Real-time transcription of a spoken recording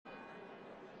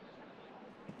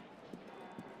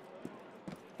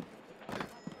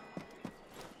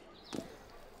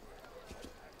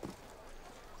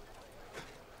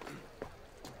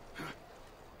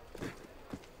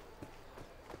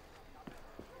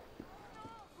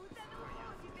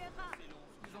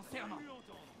clairement.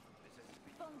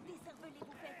 Bande décervelée,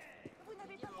 vous faites. Vous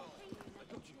n'avez pas compris.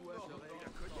 Attends, tu quoi, j'aurais la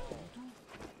connu du tout.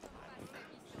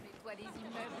 Sur les toits des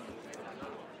immeubles.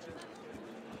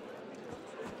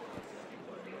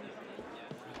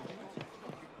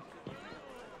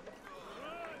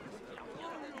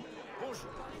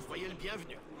 Bonjour, soyez le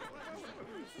bienvenu.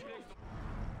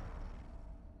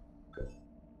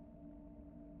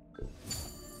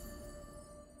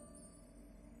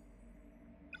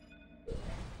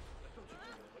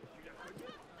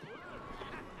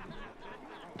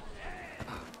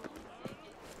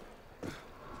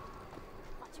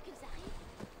 Crois-tu qu'ils arrivent?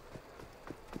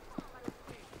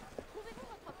 Trouvez-vous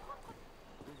votre propre...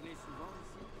 Vous venez souvent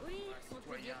ici? Oui, on peut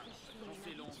Citoyen, dire que je suis on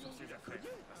fait long sur ses affaires.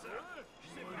 Pas ça? Je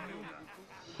sais pas,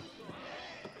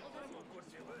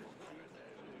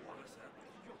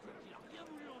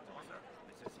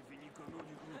 mais ça s'est fini comment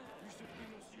du coup? Il s'est pris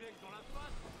mon silex dans la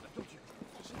face. Attends, tu...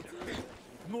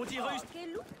 Maudit russe!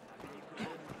 Quel loup?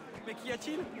 Mais qu'y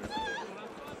a-t-il?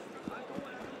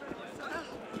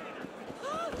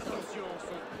 Attention,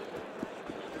 son...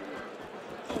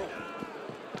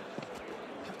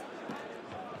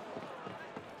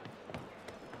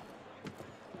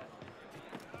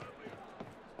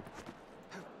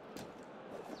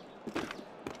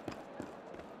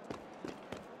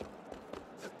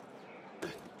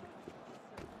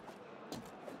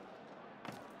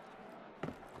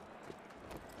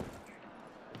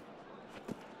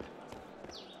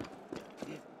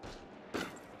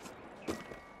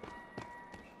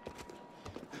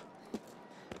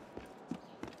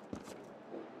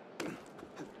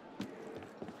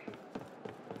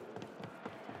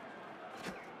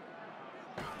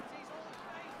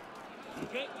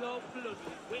 Get your blood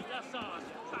with the sauce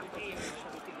back in.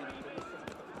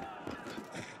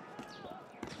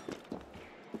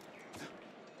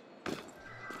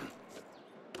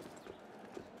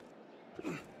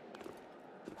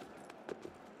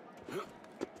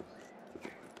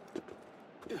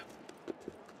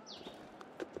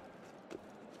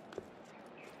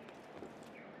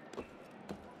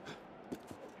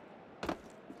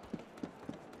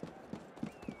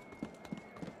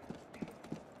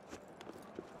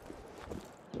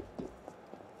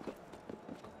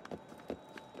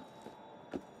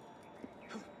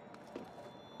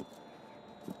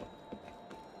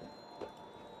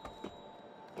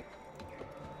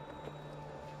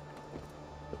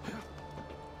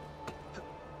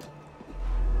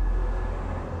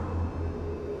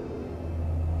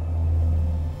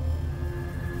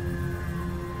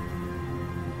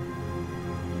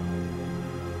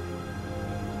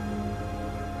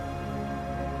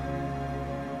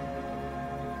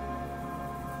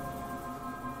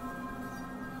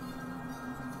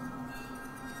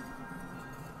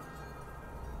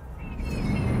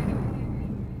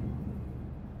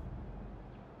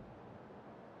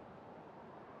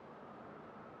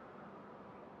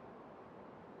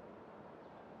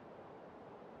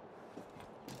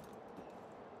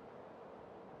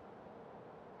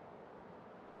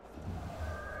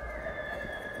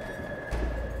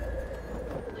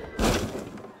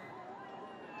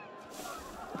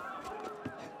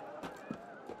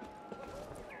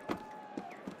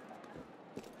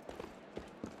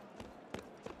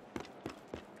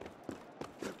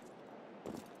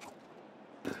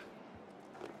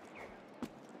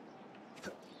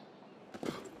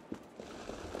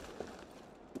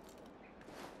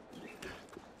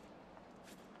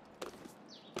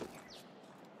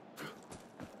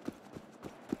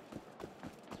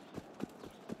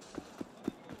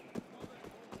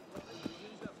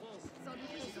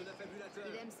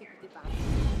 Il aime s'écouter parler.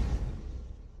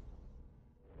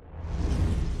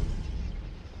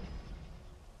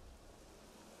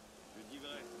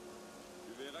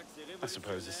 I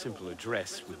suppose a simple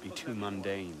address would be too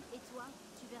mundane. Et toi,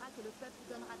 tu verras que le peuple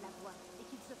donnera de la voix et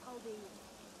qu'il se fera obéir.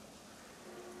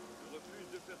 Je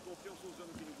refuse de faire confiance aux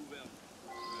hommes qui nous gouvernent.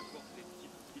 Peu importe les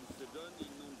types qu'ils se donnent,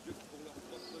 ils n'ont Dieu que pour leurs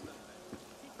propres affaires.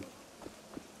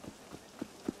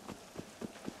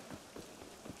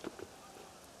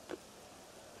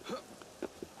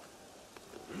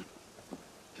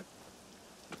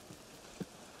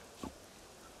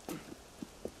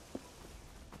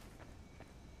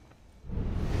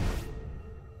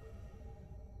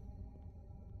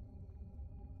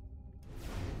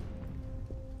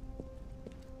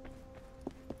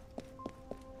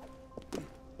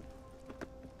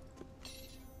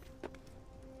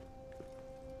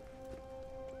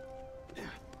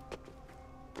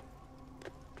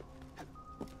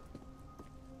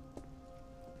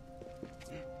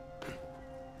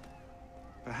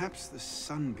 Perhaps the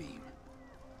sunbeam.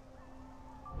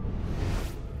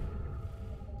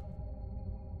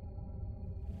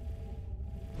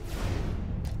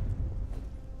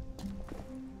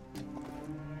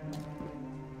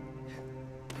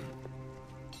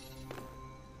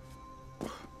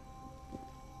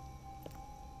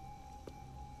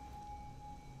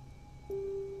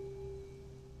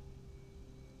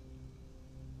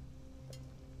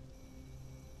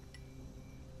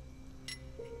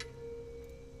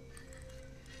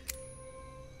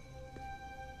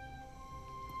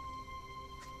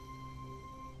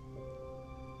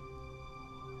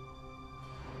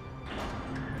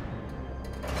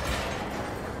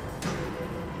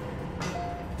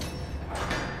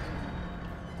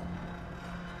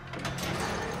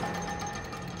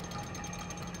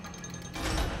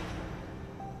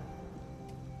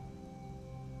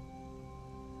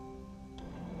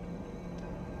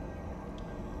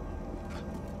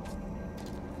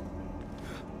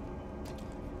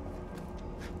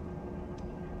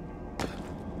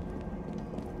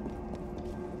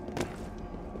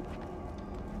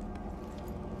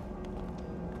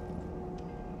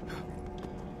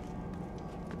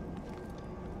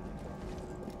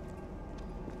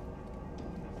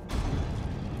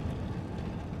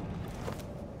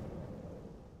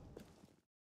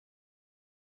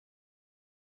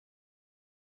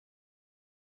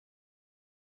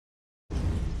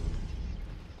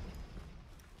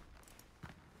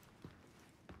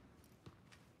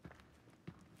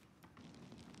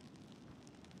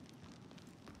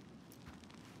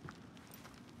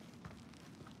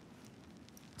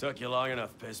 Took you long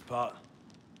enough, pisspot.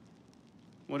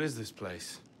 What is this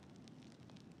place?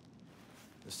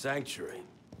 The sanctuary.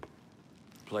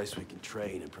 A place we can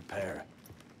train and prepare,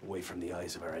 away from the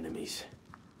eyes of our enemies.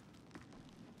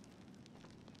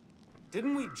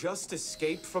 Didn't we just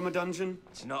escape from a dungeon?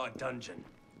 It's not a dungeon.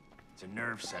 It's a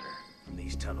nerve center. From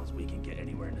these tunnels, we can get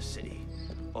anywhere in the city,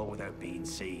 all without being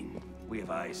seen. We have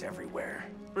eyes everywhere.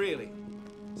 Really?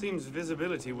 Seems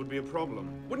visibility would be a problem.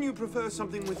 Wouldn't you prefer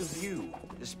something with a view?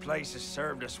 This place has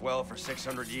served us well for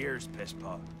 600 years,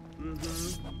 pisspot.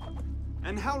 Mm-hmm.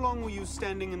 And how long were you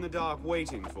standing in the dark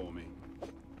waiting for me?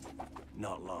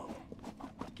 Not long.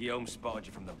 Guillaume spotted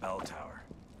you from the bell tower.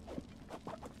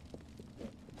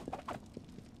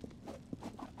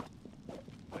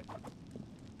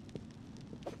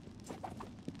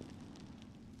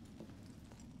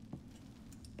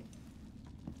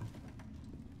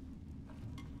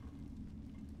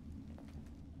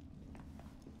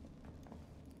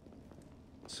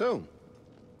 So,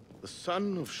 the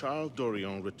son of Charles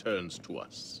Dorion returns to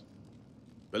us.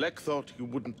 Belek thought you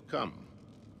wouldn't come.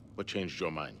 What changed your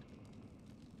mind?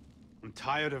 I'm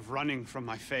tired of running from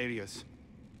my failures.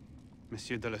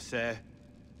 Monsieur de la Serre,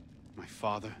 my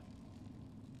father.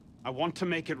 I want to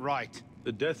make it right.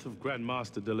 The death of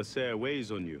Grandmaster de la Serre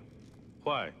weighs on you.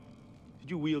 Why? Did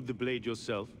you wield the blade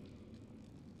yourself?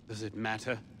 Does it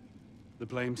matter? The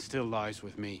blame still lies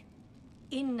with me.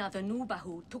 إن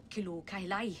ذنوبه تكل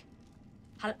كيلي.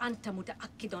 هل أنت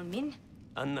متأكد من؟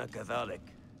 أنا كذلك.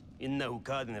 إنه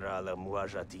قادر على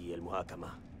مواجهة المحاكمة.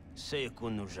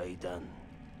 سيكون جيدا.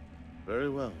 Very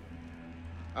well.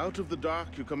 Out of the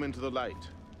dark you come into the light.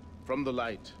 From the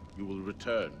light you will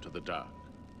return to the dark.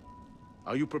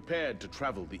 Are you prepared to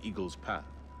travel the Eagle's path?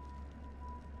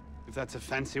 If that's a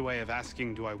fancy way of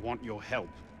asking, do I want your help?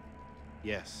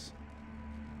 Yes.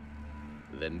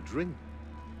 Then drink.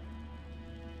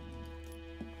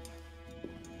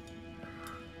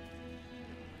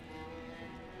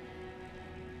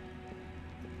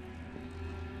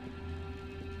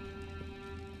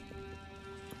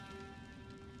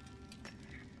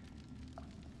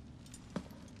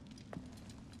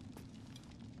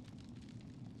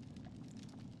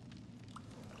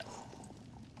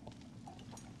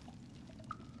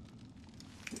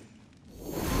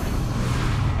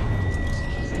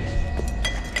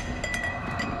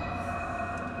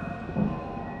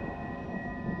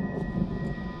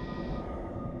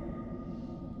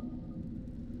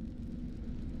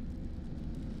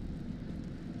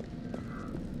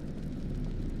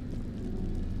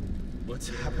 What's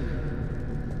happening?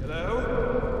 Hello?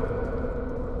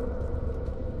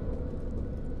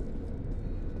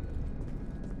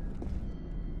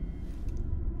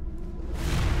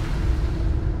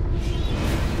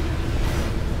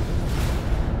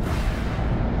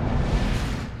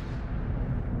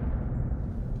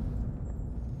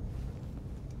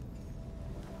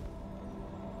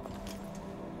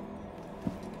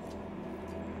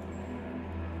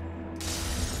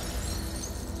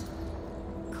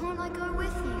 Can't I go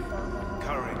with you, Father?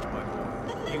 Courage, my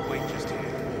boy. You wait just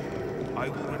here. I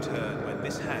will return when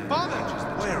this hand reaches the...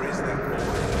 Where is that boy?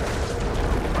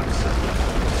 I'm certain.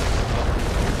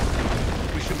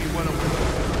 We should be well aware.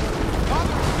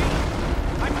 Father,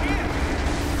 I'm here!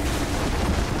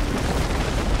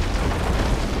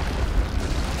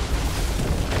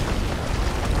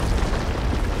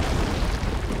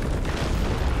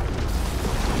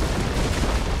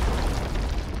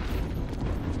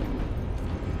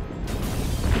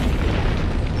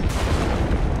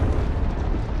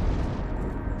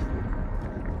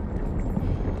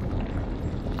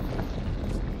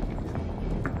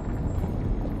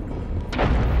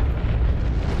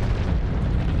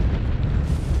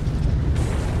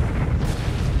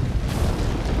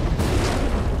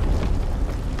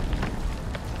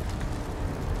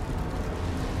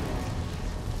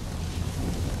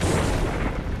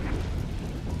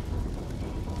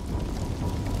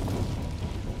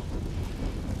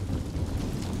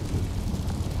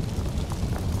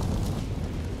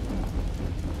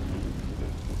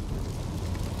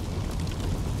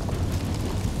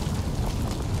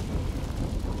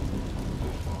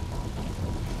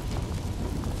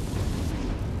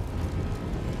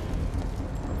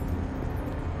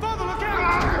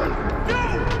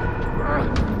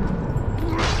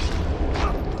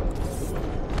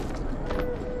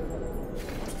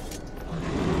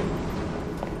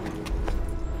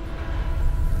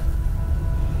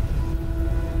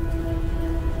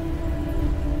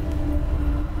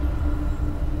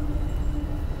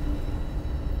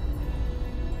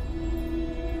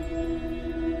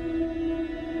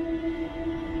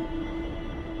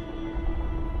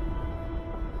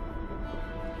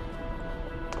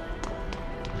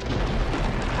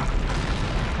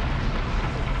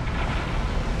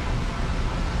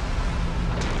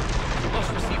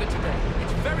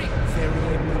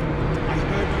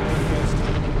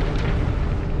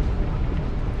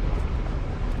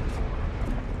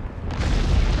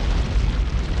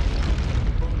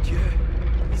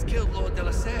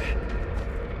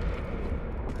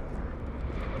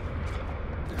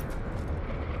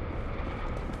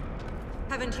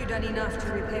 Haven't you done enough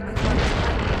to repay my father's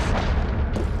kindness?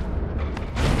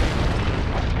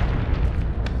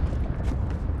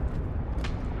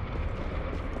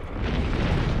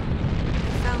 I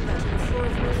found that on the floor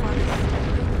of my father's...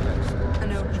 a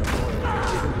notebook.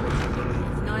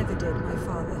 Neither did my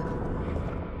father.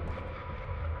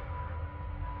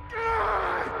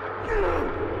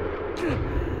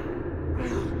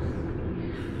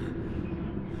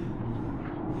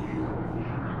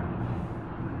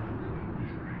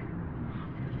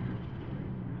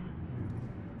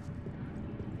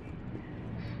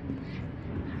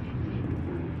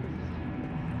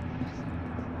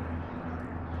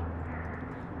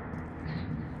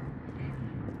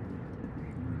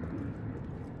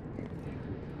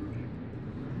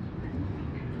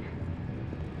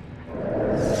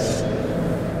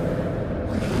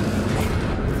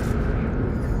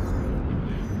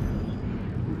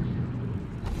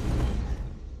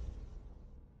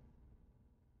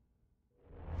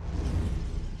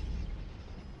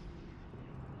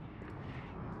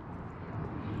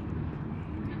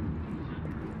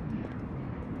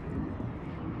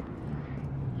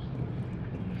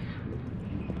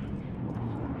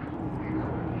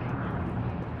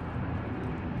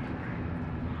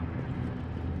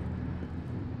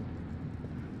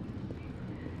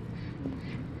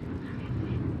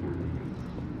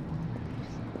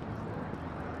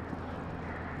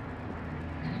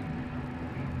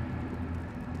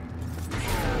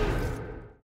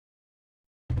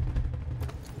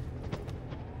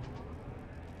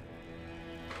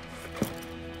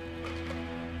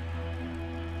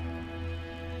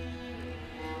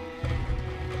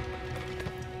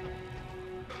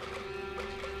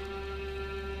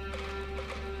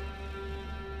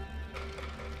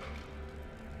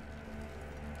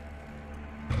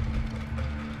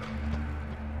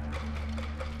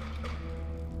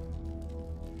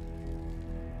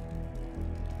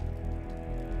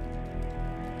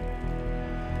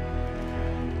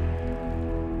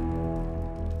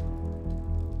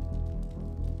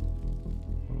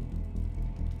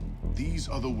 These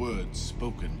are the words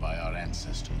spoken by our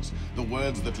ancestors, the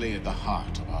words that lay at the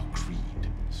heart of our creed.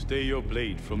 Stay your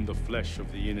blade from the flesh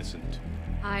of the innocent.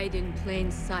 Hide in plain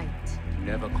sight.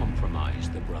 Never compromise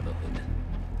the Brotherhood.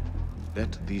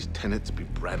 Let these tenets be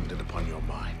branded upon your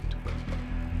mind.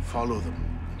 Follow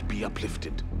them and be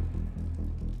uplifted.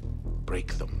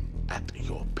 Break them at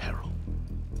your peril.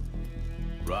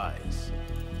 Rise,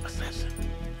 assassin.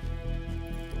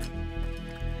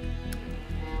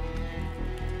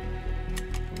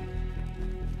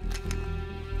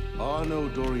 Arno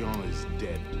Dorian is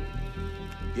dead.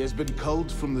 He has been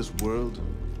culled from this world,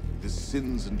 his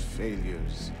sins and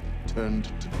failures turned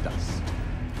to dust.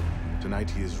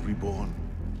 Tonight he is reborn,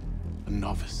 a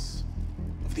novice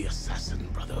of the Assassin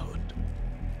Brotherhood.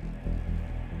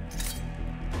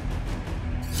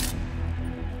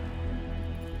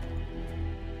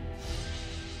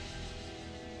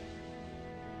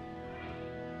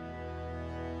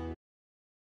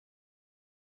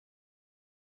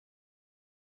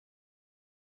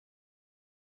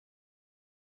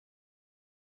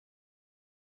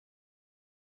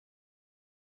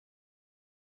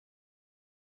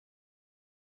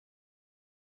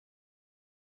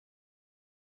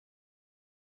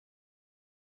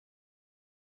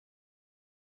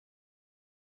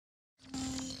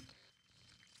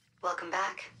 Welcome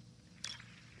back.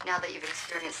 Now that you've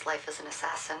experienced life as an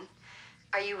assassin,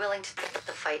 are you willing to pick up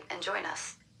the fight and join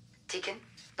us? Deacon,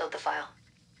 load the file.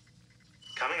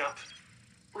 Coming up.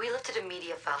 We lifted a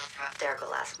media file from Abstergo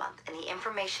last month, and the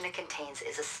information it contains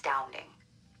is astounding.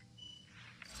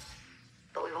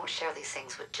 But we won't share these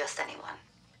things with just anyone.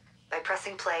 By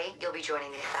pressing play, you'll be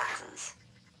joining the assassins.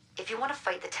 If you want to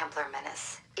fight the Templar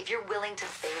menace, if you're willing to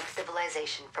save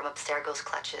civilization from Abstergo's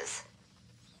clutches,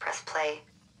 press play,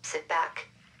 sit back,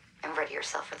 and ready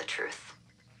yourself for the truth.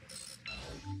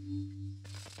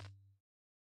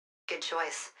 Good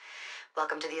choice.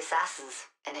 Welcome to the Assassins,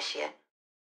 Initiate.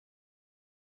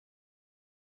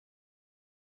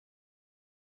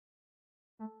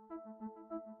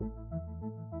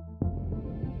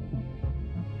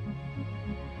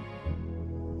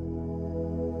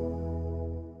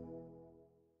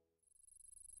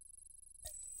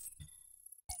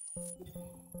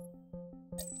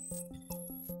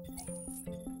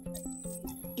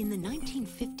 In the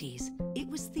 1950s, it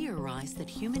was theorized that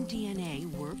human DNA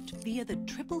worked via the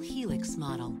triple helix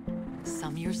model.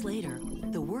 Some years later,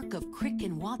 the work of Crick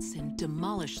and Watson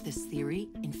demolished this theory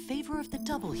in favor of the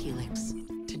double helix.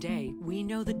 Today, we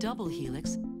know the double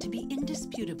helix to be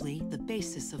indisputably the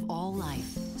basis of all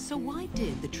life. So why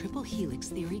did the triple helix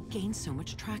theory gain so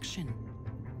much traction?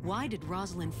 Why did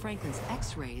Rosalind Franklin's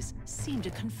X-rays seem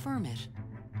to confirm it?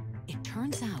 It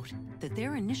turns out that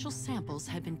their initial samples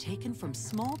had been taken from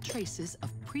small traces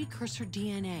of precursor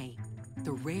DNA,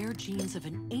 the rare genes of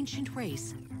an ancient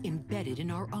race embedded in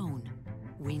our own.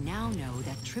 We now know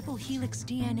that triple helix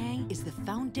DNA is the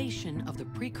foundation of the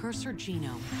precursor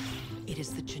genome. It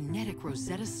is the genetic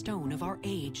Rosetta Stone of our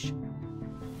age.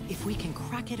 If we can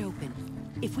crack it open,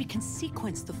 if we can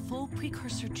sequence the full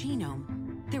precursor genome,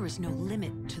 there is no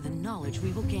limit to the knowledge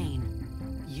we will gain.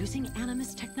 Using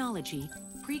Animus technology,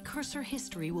 precursor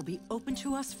history will be open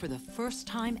to us for the first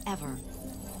time ever.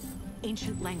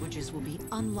 Ancient languages will be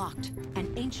unlocked,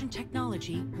 and ancient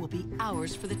technology will be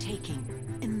ours for the taking.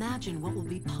 Imagine what will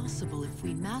be possible if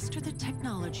we master the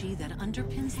technology that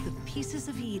underpins the pieces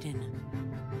of Eden.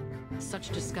 Such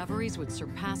discoveries would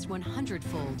surpass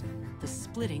 100-fold the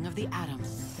splitting of the atom.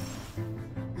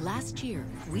 Last year,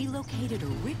 we located a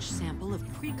rich sample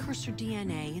of precursor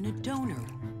DNA in a donor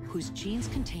whose genes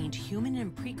contained human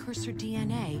and precursor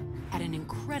DNA at an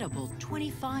incredible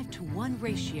 25-to-1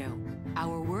 ratio.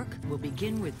 Our work will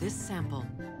begin with this sample.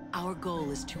 Our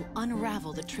goal is to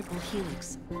unravel the triple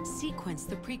helix, sequence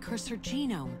the precursor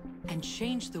genome, and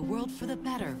change the world for the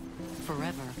better,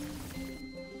 forever.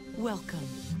 Welcome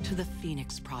to the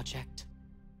Phoenix Project.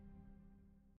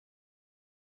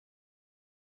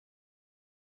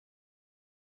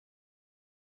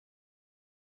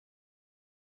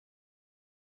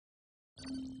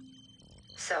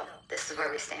 So, this is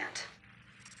where we stand.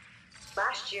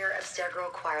 Last year, Abstergo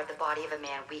acquired the body of a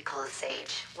man we call a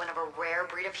sage, one of a rare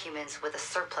breed of humans with a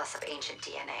surplus of ancient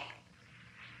DNA.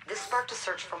 This sparked a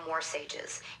search for more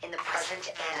sages, in the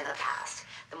present and in the past.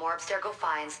 The more Abstergo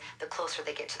finds, the closer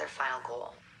they get to their final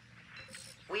goal.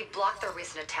 We've blocked their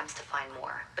recent attempts to find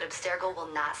more, but Abstergo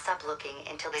will not stop looking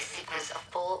until they sequence a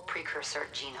full precursor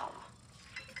genome.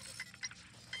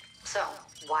 So,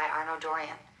 why Arnaud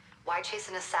Dorian? Why chase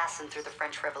an assassin through the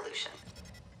French Revolution?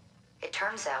 It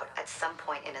turns out, at some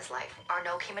point in his life,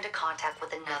 Arnaud came into contact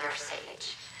with another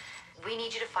sage. We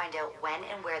need you to find out when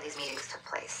and where these meetings took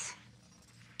place.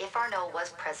 If Arnaud was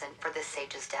present for this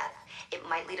sage's death, it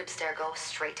might lead Abstergo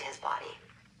straight to his body.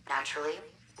 Naturally,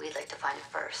 we'd like to find it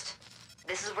first.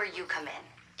 This is where you come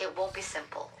in. It won't be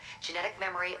simple. Genetic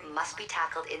memory must be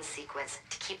tackled in sequence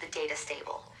to keep the data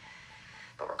stable.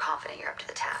 But we're confident you're up to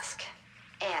the task.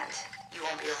 And you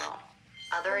won't be alone.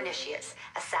 Other initiates,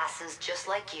 assassins just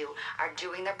like you, are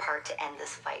doing their part to end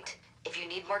this fight. If you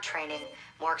need more training,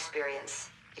 more experience,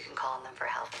 you can call on them for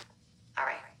help. All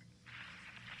right.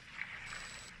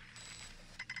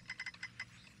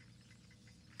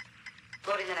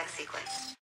 Loading the next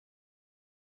sequence.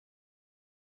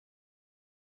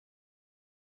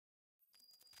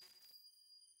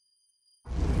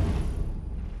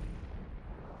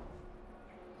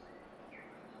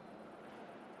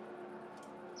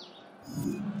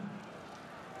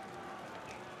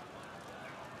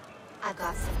 I've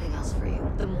got something else for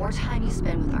you. The more time you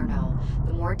spend with Arnaud,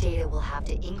 the more data we'll have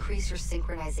to increase your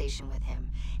synchronization with him,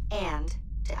 and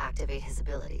to activate his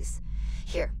abilities.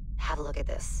 Here, have a look at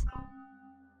this.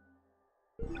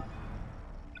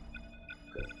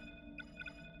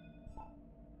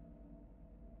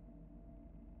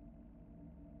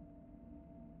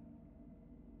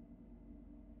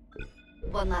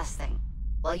 One last thing.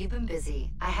 While you've been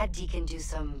busy, I had Deacon do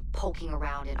some poking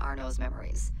around in Arnaud's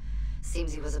memories.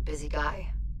 Seems he was a busy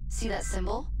guy. See that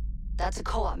symbol? That's a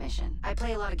co-op mission. I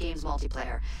play a lot of games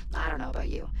multiplayer. I don't know about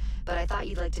you, but I thought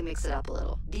you'd like to mix it up a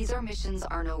little. These are missions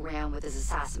Arnaud ran with his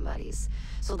assassin buddies,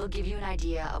 so they'll give you an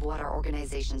idea of what our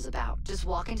organization's about. Just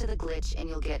walk into the glitch and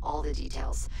you'll get all the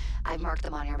details. I've marked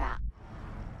them on your map.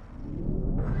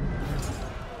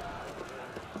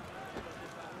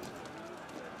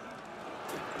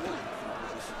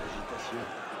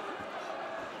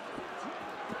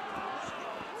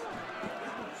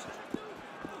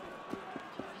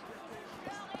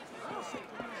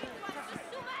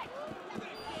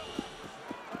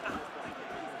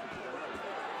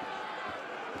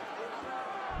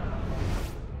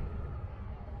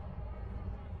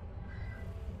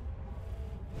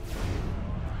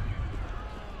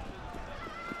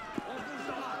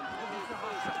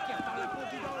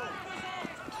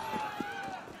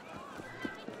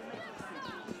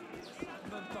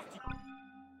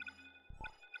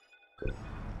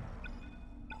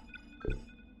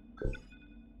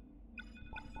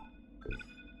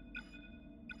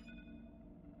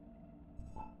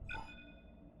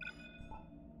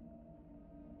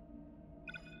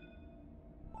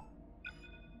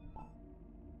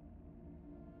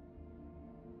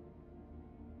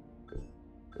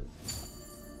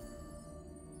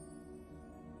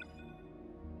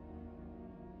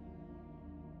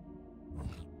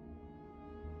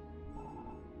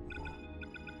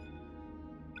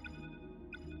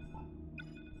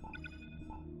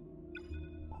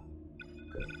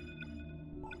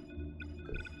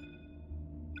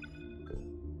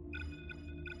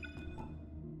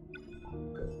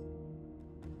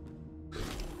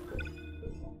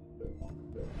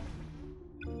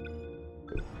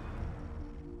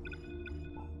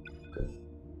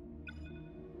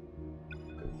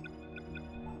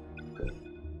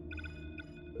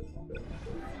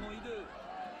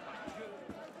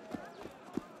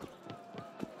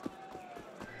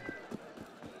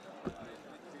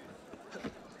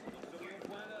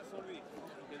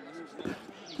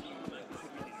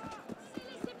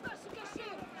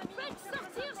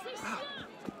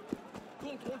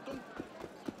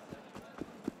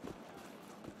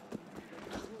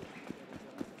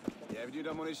 Bienvenue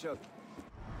dans mon échoppe.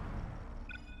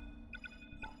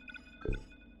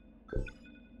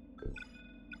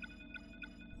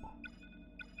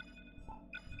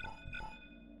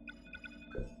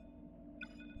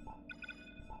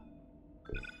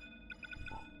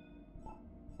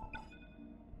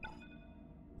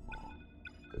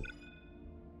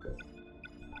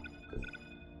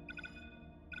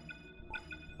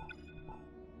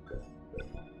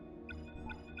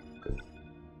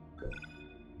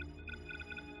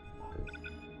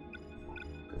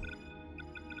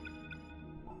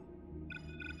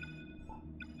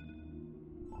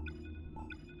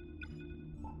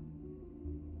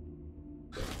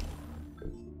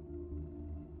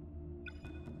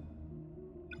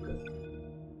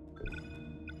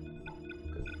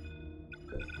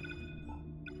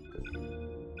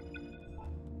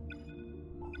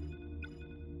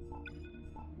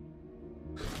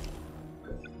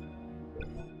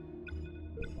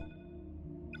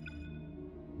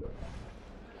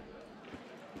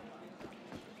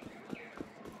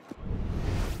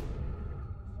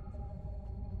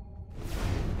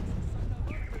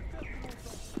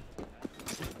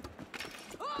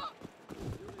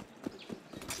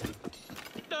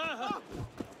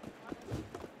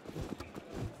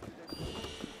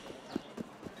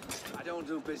 I don't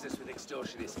do business with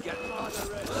extortionists. Get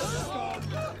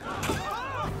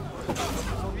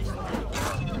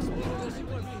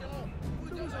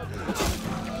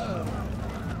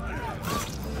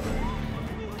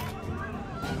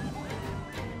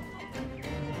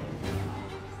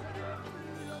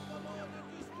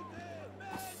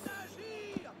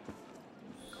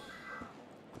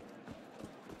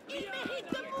Il mérite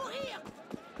de mourir!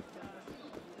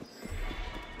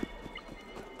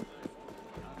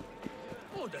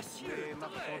 Audacieux,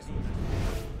 très.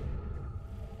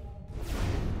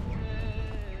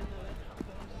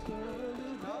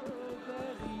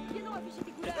 Viens donc afficher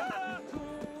tes couleurs!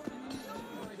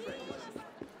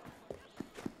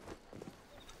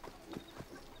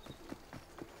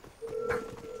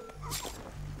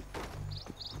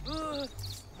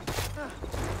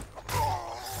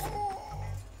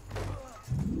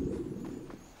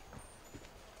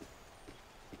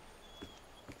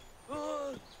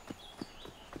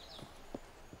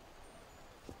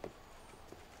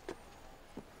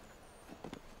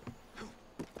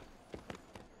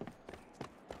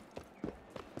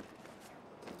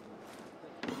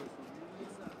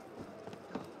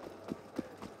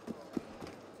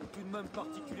 C'est tout de même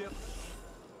particulière.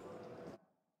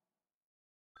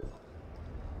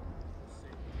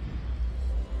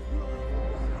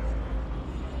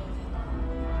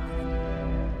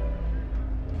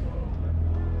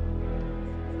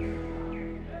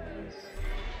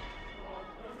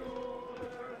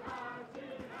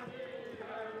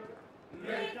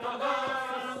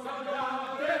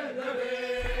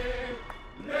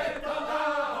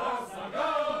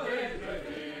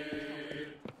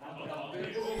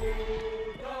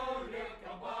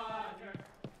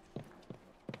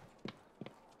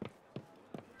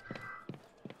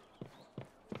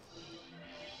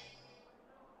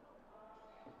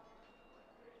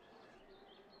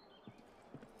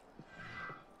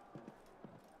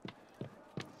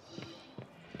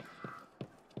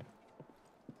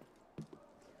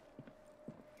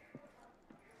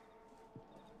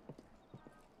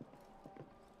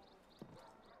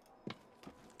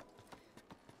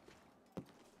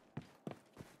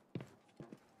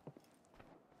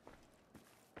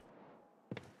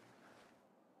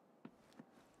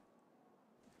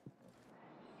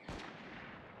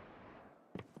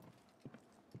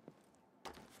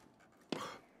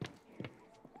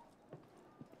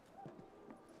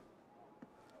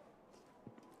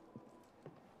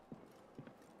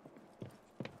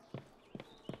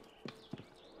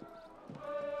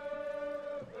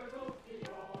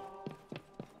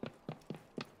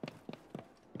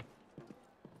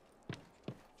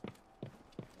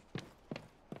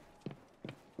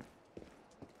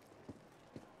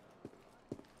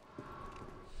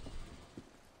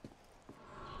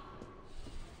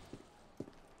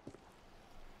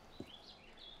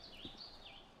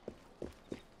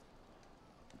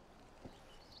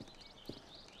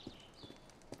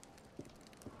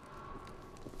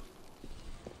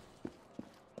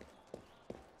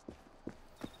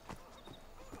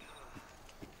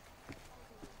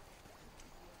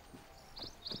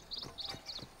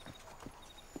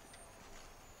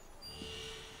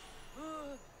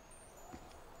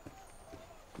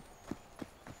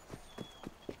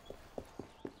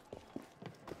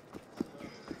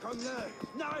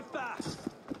 Comme-le! N'arrête pas!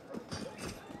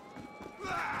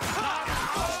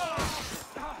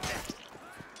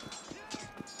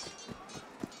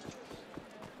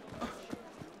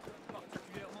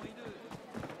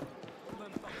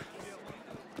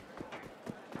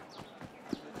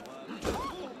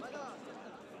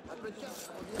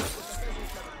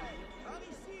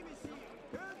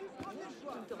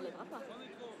 apa?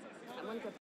 Tak mahu